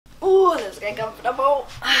get comfortable.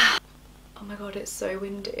 Oh my god, it's so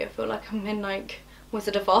windy. I feel like I'm in like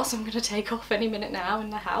Wizard of Oz. I'm going to take off any minute now in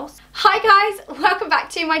the house. Hi guys, welcome back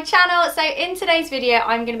to my channel. So in today's video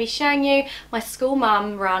I'm going to be showing you my school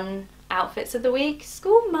mum run outfits of the week.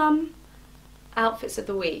 School mum outfits of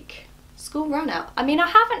the week. School run out. I mean, I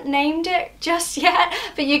haven't named it just yet,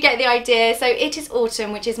 but you get the idea. So it is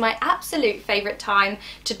autumn, which is my absolute favourite time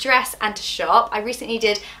to dress and to shop. I recently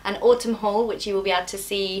did an autumn haul, which you will be able to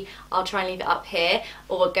see. I'll try and leave it up here,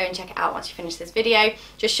 or go and check it out once you finish this video.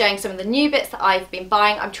 Just showing some of the new bits that I've been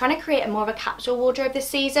buying. I'm trying to create a more of a capsule wardrobe this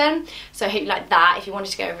season, so I hope you like that if you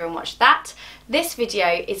wanted to go over and watch that. This video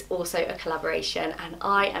is also a collaboration, and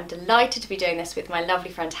I am delighted to be doing this with my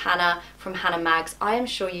lovely friend Hannah from Hannah Mags. I am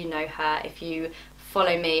sure you know her. If you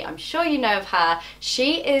follow me, I'm sure you know of her.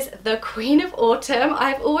 She is the queen of autumn.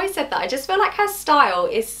 I've always said that. I just feel like her style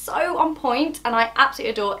is so on point, and I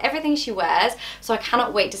absolutely adore everything she wears. So I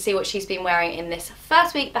cannot wait to see what she's been wearing in this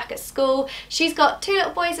first week back at school. She's got two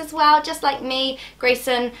little boys as well, just like me,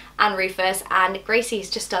 Grayson and Rufus, and Gracie has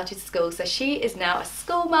just started school, so she is now a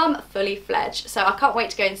school mum fully fledged. So I can't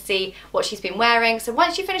wait to go and see what she's been wearing. So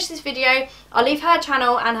once you finish this video, I'll leave her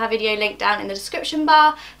channel and her video link down in the description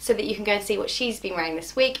bar so that you can go and see what she's been wearing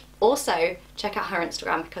this week. Also check out her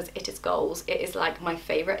Instagram because it is goals. It is like my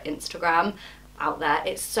favourite Instagram out there.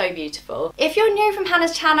 It's so beautiful. If you're new from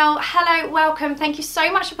Hannah's channel, hello, welcome. Thank you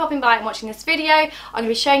so much for popping by and watching this video. I'm going to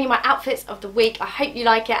be showing you my outfits of the week. I hope you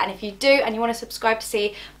like it, and if you do and you want to subscribe to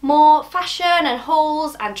see more fashion and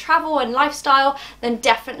hauls and travel and lifestyle, then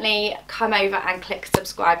definitely come over and click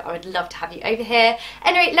subscribe. I would love to have you over here.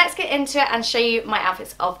 Anyway, let's get into it and show you my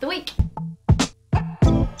outfits of the week.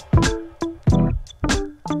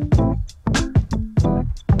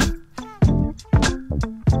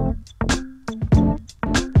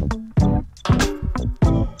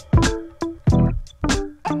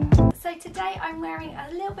 I'm wearing a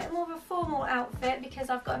little bit more of a formal outfit because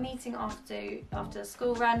I've got a meeting after the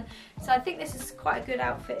school run. So I think this is quite a good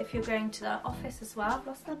outfit if you're going to the office as well. I've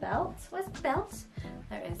lost my belt. Where's the belt?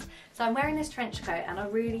 There it is. So I'm wearing this trench coat, and I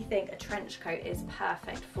really think a trench coat is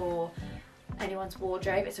perfect for anyone's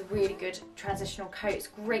wardrobe. It's a really good transitional coat. It's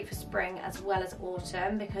great for spring as well as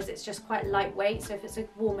autumn because it's just quite lightweight, so if it's a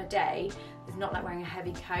warmer day it's not like wearing a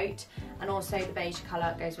heavy coat. And also the beige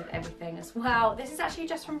colour goes with everything as well. This is actually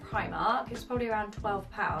just from Primark. It's probably around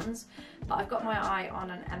 £12, but I've got my eye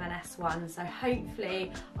on an M&S one, so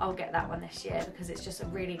hopefully I'll get that one this year because it's just a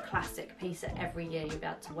really classic piece that every year you'll be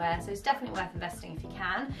able to wear, so it's definitely worth investing if you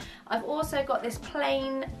can. I've also got this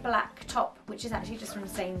plain black top, which is actually just from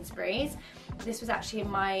Sainsbury's. This was actually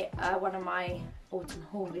in my one of my autumn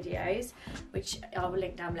haul videos, which I will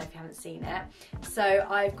link down below if you haven't seen it. So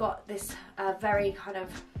I've got this very kind of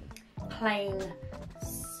plain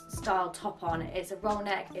style top on. It's a roll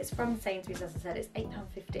neck, it's from Sainsbury's, as I said. It's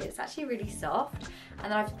 £8.50. It's actually really soft,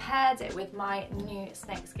 and then I've paired it with my new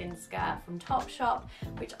snakeskin skirt from Topshop,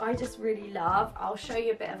 which I just really love. I'll show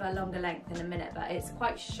you a bit of a longer length in a minute, but it's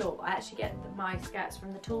quite short. I actually get my skirts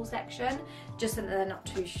from the tool section just so that they're not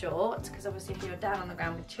too short, because obviously if you're down on the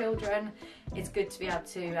ground with children, it's good to be able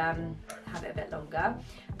to have it a bit longer.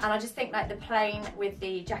 And I just think like the plain with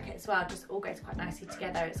the jacket as well just all goes quite nicely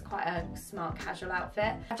together. It's quite a smart casual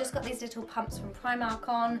outfit. I've just got these little pumps from Primark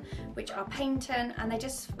on, which are Painton, and they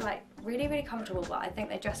just like really comfortable, but I think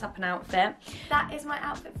they dress up an outfit. That is my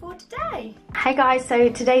outfit for today. Hey guys, so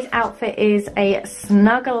today's outfit is a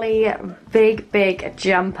snuggly big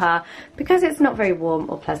jumper because it's not very warm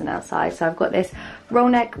or pleasant outside. So I've got this roll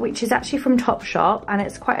neck, which is actually from Topshop, and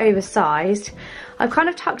it's quite oversized. I've kind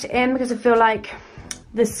of tucked it in because I feel like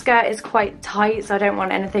the skirt is quite tight, so I don't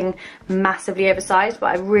want anything massively oversized, but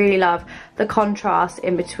I really love the contrast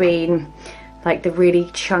in between like the really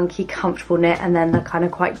chunky comfortable knit and then the kind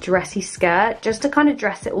of quite dressy skirt, just to kind of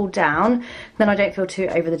dress it all down, then I don't feel too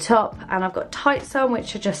over the top. And I've got tights on,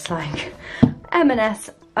 which are just like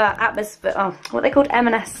M&S atmosphere, what they called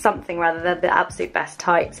M&S something rather. They're the absolute best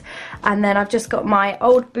tights. And then I've just got my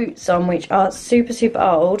old boots on, which are super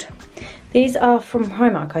old. These are from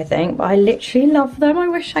Primark, I think, but I literally love them. I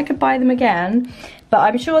wish I could buy them again, but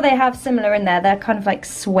I'm sure they have similar in there. They're kind of like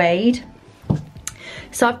suede.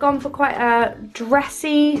 So I've gone for quite a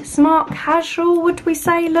dressy, smart casual, would we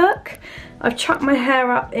say, look. I've chucked my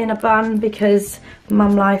hair up in a bun because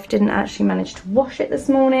Mum Life didn't actually manage to wash it this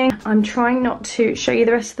morning. I'm trying not to show you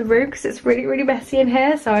the rest of the room because it's really messy in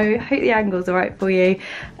here, so I hope the angle's alright for you.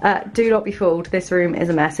 Do not be fooled, this room is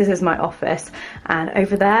a mess. This is my office, and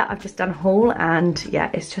over there I've just done a haul, and yeah,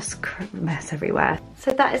 it's just a mess everywhere.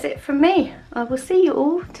 So that is it from me. I will see you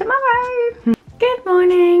all tomorrow. Good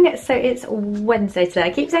morning. So it's Wednesday today. I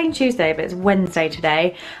keep saying Tuesday, but it's Wednesday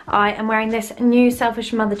today. I am wearing this new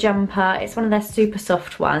Selfish Mother jumper. It's one of their super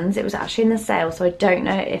soft ones. It was actually in the sale, so I don't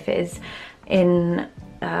know if it is in,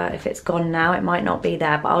 if it's gone now. It might not be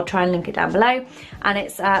there, but I'll try and link it down below. And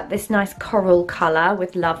it's this nice coral colour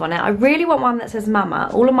with love on it. I really want one that says Mama.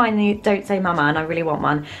 All of mine don't say Mama, and I really want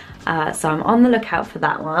one. So I'm on the lookout for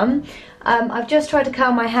that one. I've just tried to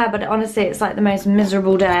curl my hair, but honestly it's like the most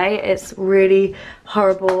miserable day. It's really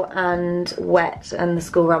horrible and wet, and the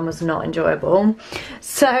school run was not enjoyable.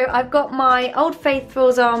 So I've got my Old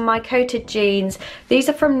Faithfuls on, my coated jeans. These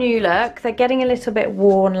are from New Look. They're getting a little bit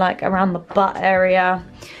worn, like around the butt area,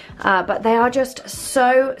 but they are just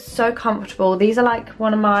so comfortable. These are like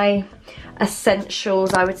one of my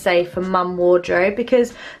essentials, I would say, for mum wardrobe,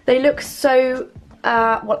 because they look so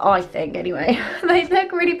well, I think anyway, they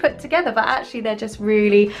look really put together, but actually they're just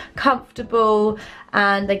really comfortable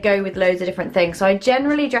and they go with loads of different things. So I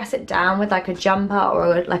generally dress it down with like a jumper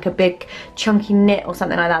or like a big chunky knit or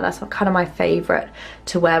something like that. That's kind of my favourite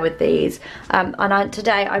to wear with these.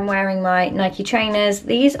 Today I'm wearing my Nike trainers.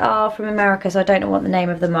 These are from America, so I don't know what the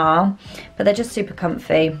name of them are, but they're just super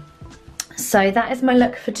comfy. So that is my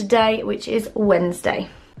look for today, which is Wednesday.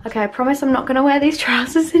 Okay, I promise I'm not going to wear these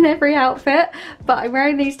trousers in every outfit, but I'm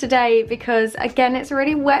wearing these today because, again, it's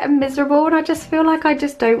really wet and miserable, and I just feel like I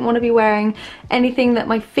just don't want to be wearing anything that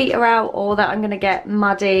my feet are out or that I'm going to get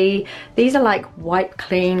muddy. These are like wipe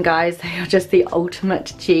clean, guys. They are just the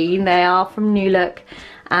ultimate jean. They are from New Look,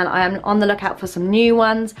 and I am on the lookout for some new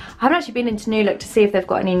ones. I haven't actually been into New Look to see if they've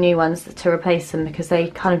got any new ones to replace them, because they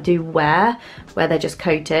kind of do wear where they're just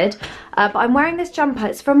coated. But I'm wearing this jumper.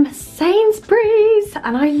 It's from Sainsbury's,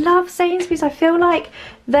 and I love Sainsbury's. I feel like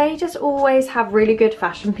they just always have really good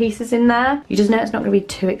fashion pieces in there. You just know it's not going to be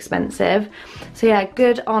too expensive. So yeah,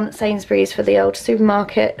 good on Sainsbury's for the old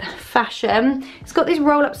supermarket fashion. It's got these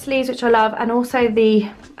roll-up sleeves, which I love, and also the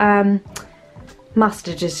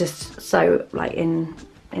mustard is just so like in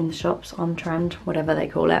the shops, on trend, whatever they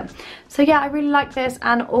call it. So yeah, I really like this,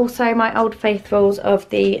 and also my Old Faithfuls of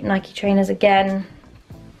the Nike trainers again.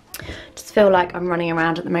 Just feel like I'm running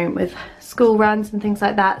around at the moment with school runs and things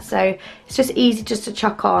like that, so it's just easy just to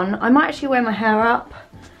chuck on. I might actually wear my hair up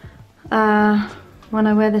when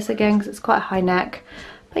I wear this again, because it's quite a high neck.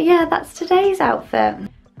 But yeah, that's today's outfit.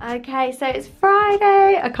 Okay, so it's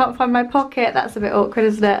Friday. I can't find my pocket. That's a bit awkward,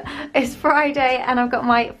 isn't it? It's Friday and I've got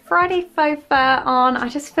my Friday faux fur on. I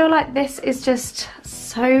just feel like this is just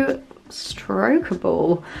so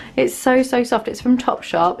strokeable. It's so soft. It's from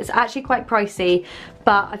Topshop. It's actually quite pricey,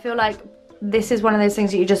 but I feel like this is one of those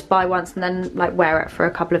things that you just buy once and then like wear it for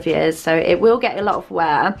a couple of years, so it will get a lot of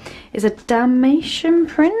wear. It's a Dalmatian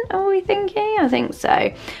print, are we thinking? I think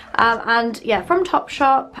so. And yeah, from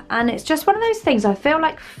Topshop, and it's just one of those things. I feel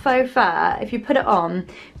like faux fur, if you put it on,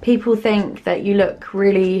 people think that you look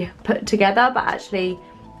really put together, but actually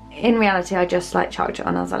in reality I just like chucked it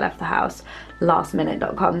on as I left the house,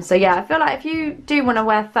 lastminute.com. So yeah, I feel like if you do want to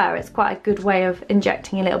wear fur, it's quite a good way of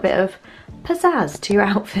injecting a little bit of pizzazz to your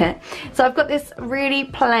outfit. So I've got this really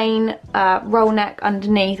plain roll neck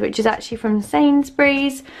underneath, which is actually from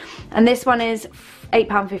Sainsbury's, and this one is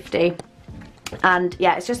 £8.50. And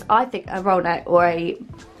yeah, it's just, I think a roll neck or a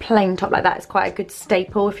plain top like that is quite a good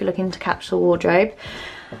staple if you're looking to capsule wardrobe.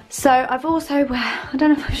 So I've also, I don't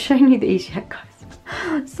know if I've shown you these yet, guys.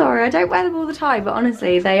 Sorry, I don't wear them all the time, but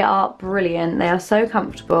honestly, they are brilliant. They are so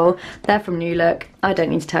comfortable. They're from New Look. I don't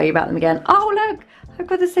need to tell you about them again. Oh, look, I've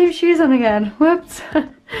got the same shoes on again. Whoops.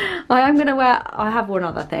 I have worn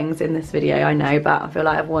other things in this video, I know, but I feel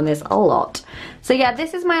like I've worn this a lot. So yeah,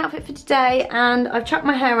 this is my outfit for today, and I've chucked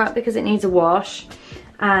my hair up because it needs a wash.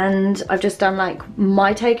 And I've just done like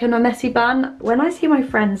my take on a messy bun. When I see my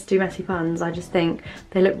friends do messy buns, I just think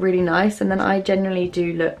they look really nice, and then I generally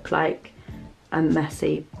do look like a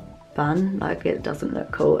messy bun, like it doesn't look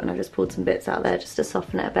cool, and I just pulled some bits out there just to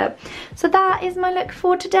soften it a bit. So that is my look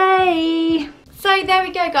for today. So there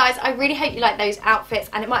we go, guys. I really hope you like those outfits,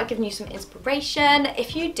 and it might have given you some inspiration.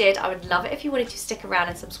 If you did, I would love it if you wanted to stick around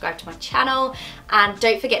and subscribe to my channel, and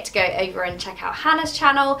don't forget to go over and check out Hannah's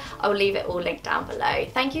channel. I will leave it all linked down below.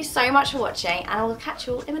 Thank you so much for watching, and I will catch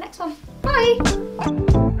you all in the next one. Bye.